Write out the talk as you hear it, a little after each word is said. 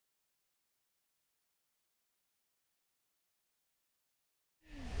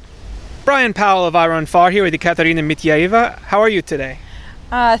Brian Powell of I Run Far here with Ekaterina Mityaeva. How are you today?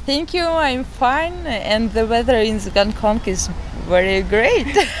 Thank you, I'm fine, and the weather in Hong Kong is very great.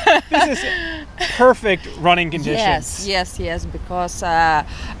 This is perfect running conditions. Yes, because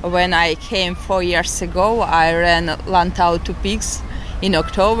when I came 4 years ago, I ran Lantau to Peaks in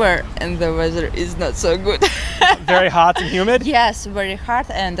October, and the weather is not so good. Very hot and humid? Yes, very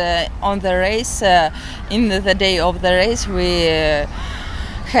hot, and on the race, in the day of the race, we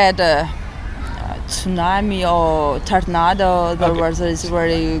had a tsunami or tornado. The weather is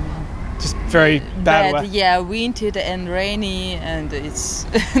very just very bad weather. Yeah, windy and rainy, and it's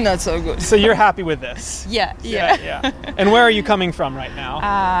not so good. So you're happy with this? Yeah. And where are you coming from right now?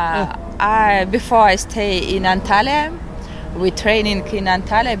 Before I stay in Antalya, we training in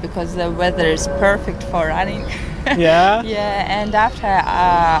Antalya because the weather is perfect for running. Yeah? Yeah, and after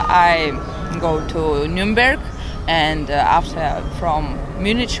I go to Nuremberg, and after from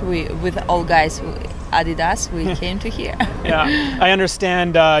Munich, we with all guys Adidas, we came to here. Yeah, I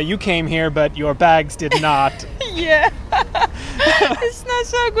understand you came here, but your bags did not. Yeah, it's not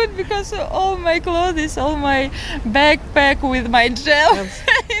so good because all my clothes, all my backpack with my gel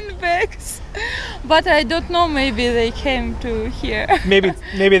in bags. But I don't know, maybe they came to here. Maybe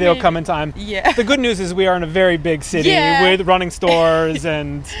they'll come in time. Yeah. The good news is we are in a very big city with running stores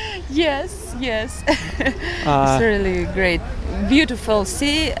and... Yes. It's really great. Beautiful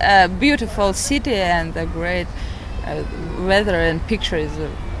city and the great weather and pictures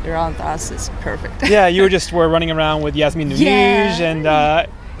around us is perfect. Yeah, you were running around with Yasmin Nunij and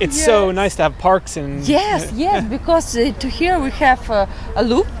it's so nice to have parks and... Yes, because to here we have a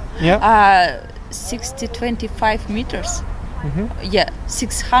loop. Yeah. 25 meters. Mm-hmm. Yeah,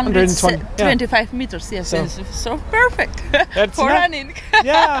 625 meters. Yes, so perfect for running.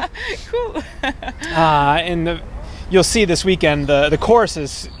 Yeah, cool. And you'll see this weekend the course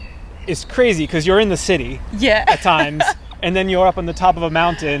is crazy because you're in the city at times, and then you're up on the top of a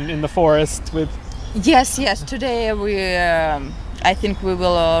mountain in the forest with. Yes. Today we. I think we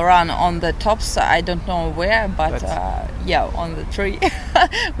will run on the tops. I don't know where, but on the tree,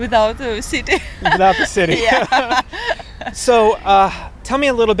 without the city. Without the city. Yeah. So, tell me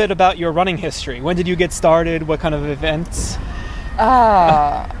a little bit about your running history. When did you get started? What kind of events?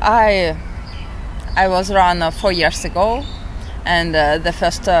 I was run 4 years ago, and the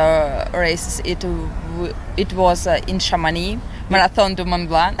first race it was in Chamonix, Marathon du Mont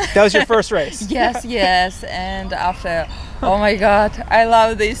Blanc. That was your first race? Yes, and after, oh my God, I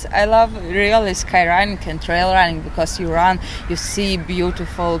love this. I love really sky running and trail running because you run, you see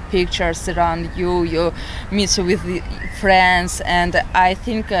beautiful pictures around you, you meet with friends, and I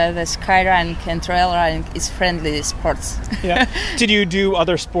think the sky running and trail running is friendly sports. Yeah. Did you do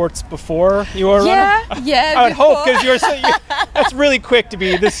other sports before you were a runner? Yeah. I would hope, because that's really quick to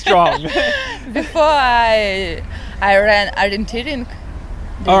be this strong. Before I ran orienteering.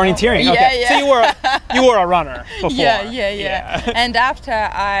 Orienteering, okay. Yeah. So you were a runner before. Yeah. And after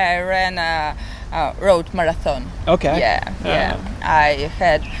I ran a road marathon. Okay. Yeah. I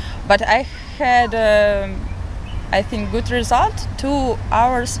had I think good result. 2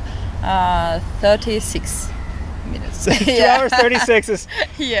 hours 36 minutes. 2 hours 36 is.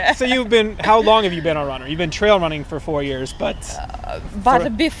 Yeah. So how long have you been a runner? You've been trail running for 4 years, but.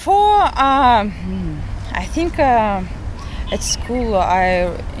 Before I think. At school, I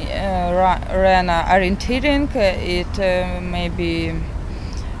ran orienteering. It maybe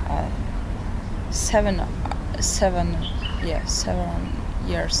 7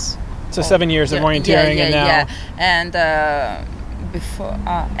 years. So 7 years of orienteering, and now. Yeah. And before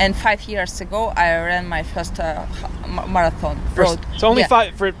and 5 years ago, I ran my first marathon road. So only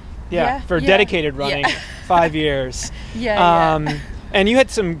 5 for dedicated running. 5 years. And you had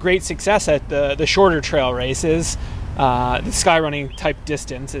some great success at the shorter trail races. The sky running type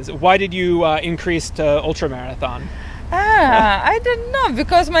distances. Why did you increase to ultra marathon? I don't know,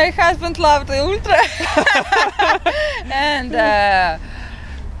 because my husband loved the ultra, and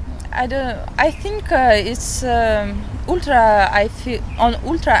I think it's ultra. I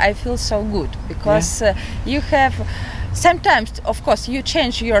feel so good because you have. Sometimes, of course, you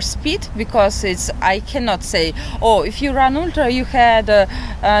change your speed because I cannot say, if you run ultra, you had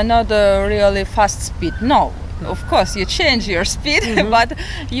not a really fast speed. No. Of course, you change your speed, but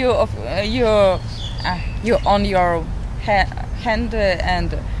you on your hand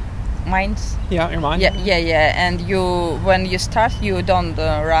and mind. Yeah, your mind. Yeah. And when you start, you don't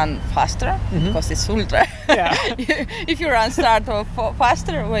run faster because it's ultra. Yeah. If you start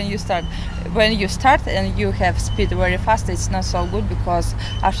faster when you start and you have speed very fast, it's not so good because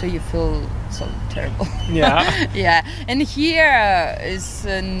after you feel so terrible. Yeah. Yeah. And here is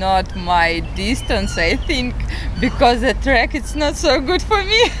not my distance, I think, because the track it's not so good for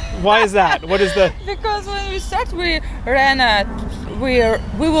me. Why is that? What is the? Because when we start, we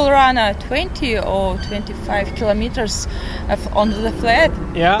will run 20 or 25 kilometers on the flat.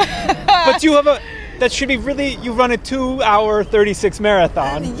 Yeah. But you have that should be really, you run a 2-hour 36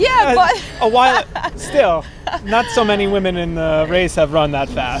 marathon. Yeah, but a while still, not so many women in the race have run that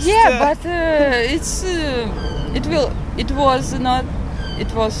fast. Yeah, but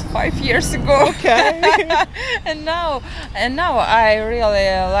it was 5 years ago. Okay. and now I really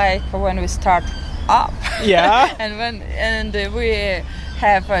like when we start up. Yeah. and we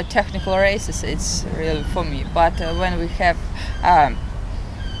have technical races, it's really for me. But when we have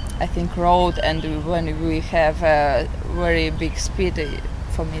I think road and when we have very big speed,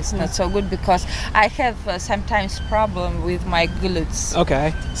 for me it's not so good because I have sometimes problem with my glutes.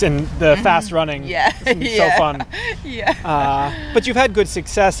 Okay. In the fast running. Yeah. It's so fun. Yeah. But you've had good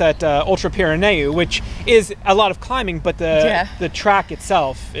success at Ultra Pyrenees, which is a lot of climbing, but the track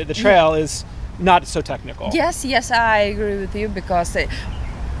itself, the trail is not so technical. Yes, I agree with you because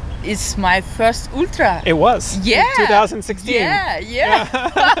it's my first ultra. It was. Yeah. 2016. Yeah.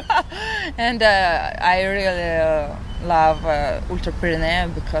 And I really love Ultra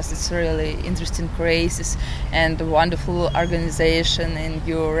Pyrenees because it's really interesting races and wonderful organization. And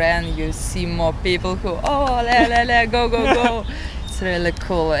you see more people who go. It's really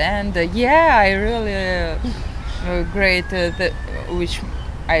cool. And I really great which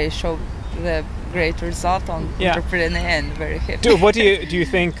I show the great result on Ultra Pyrenees and very happy. Dude, what do you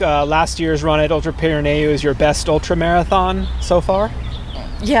think last year's run at Ultra Pyrenees is your best ultra marathon so far?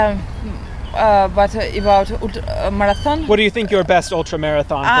 Yeah, but about ultra marathon. What do you think your best ultra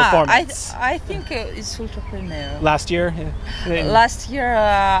marathon performance? I think it's Ultra Pyrenees. Last year? Yeah. Last year,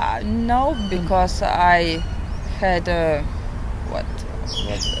 no, because I had what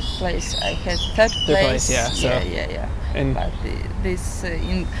place? I had third place. Yeah. So. Yeah. And but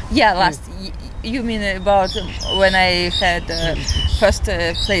last. You mean about when I had first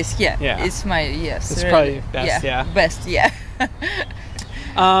place? Yeah. It's my It's really, probably best. Yeah. Best. Yeah.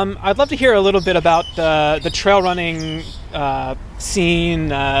 I'd love to hear a little bit about the trail running scene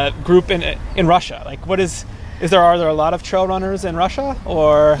group in Russia. Like, are there a lot of trail runners in Russia,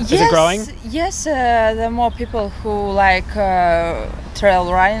 or is it growing? Yes, there are more people who like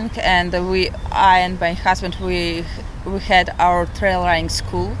trail running, and I and my husband we had our trail running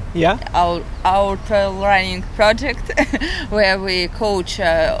school. Yeah. Our trail running project, where we coach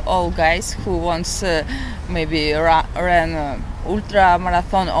all guys who wants maybe run ultra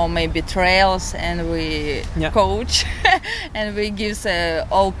marathon or maybe trails, and we coach and we give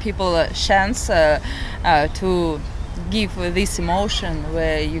all people a chance to give this emotion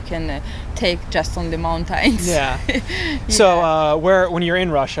where you can take just on the mountains. Yeah. So when you're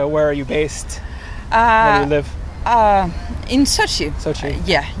in Russia, where are you based? Where do you live? In Sochi. Sochi.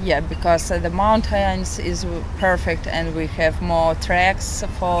 Yeah, because the mountains is perfect and we have more tracks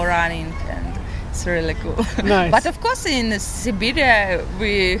for running and it's really cool. Nice. But of course in Siberia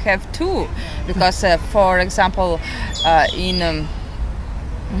we have two, because for example in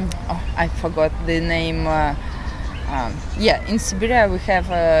I forgot the name. In Siberia we have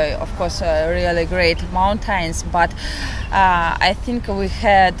of course really great mountains, but I think we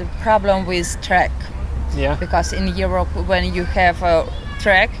had a problem with track. Yeah. Because in Europe, when you have a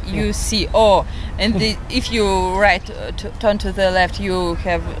track, you see if you turn to the left, you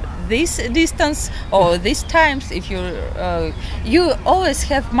have this distance or these times. If you always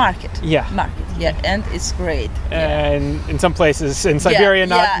have market. Yeah, and it's great. And in some places in Siberia,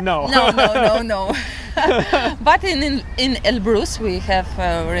 no. But in Elbrus, we have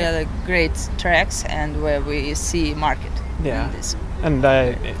really great tracks and where we see market. Yeah. And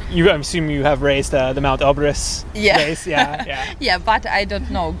I assume you have raced the Mount Elbrus race. Yeah, but I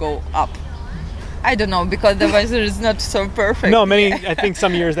don't know go up. I don't know because the weather is not so perfect. No, I think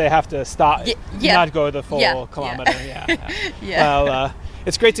some years they have to stop, not go the full kilometer. Yeah. Well,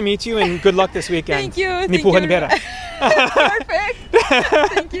 it's great to meet you and good luck this weekend. Thank you. Ni puha ni bera. Perfect.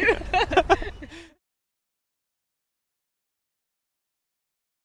 Thank you.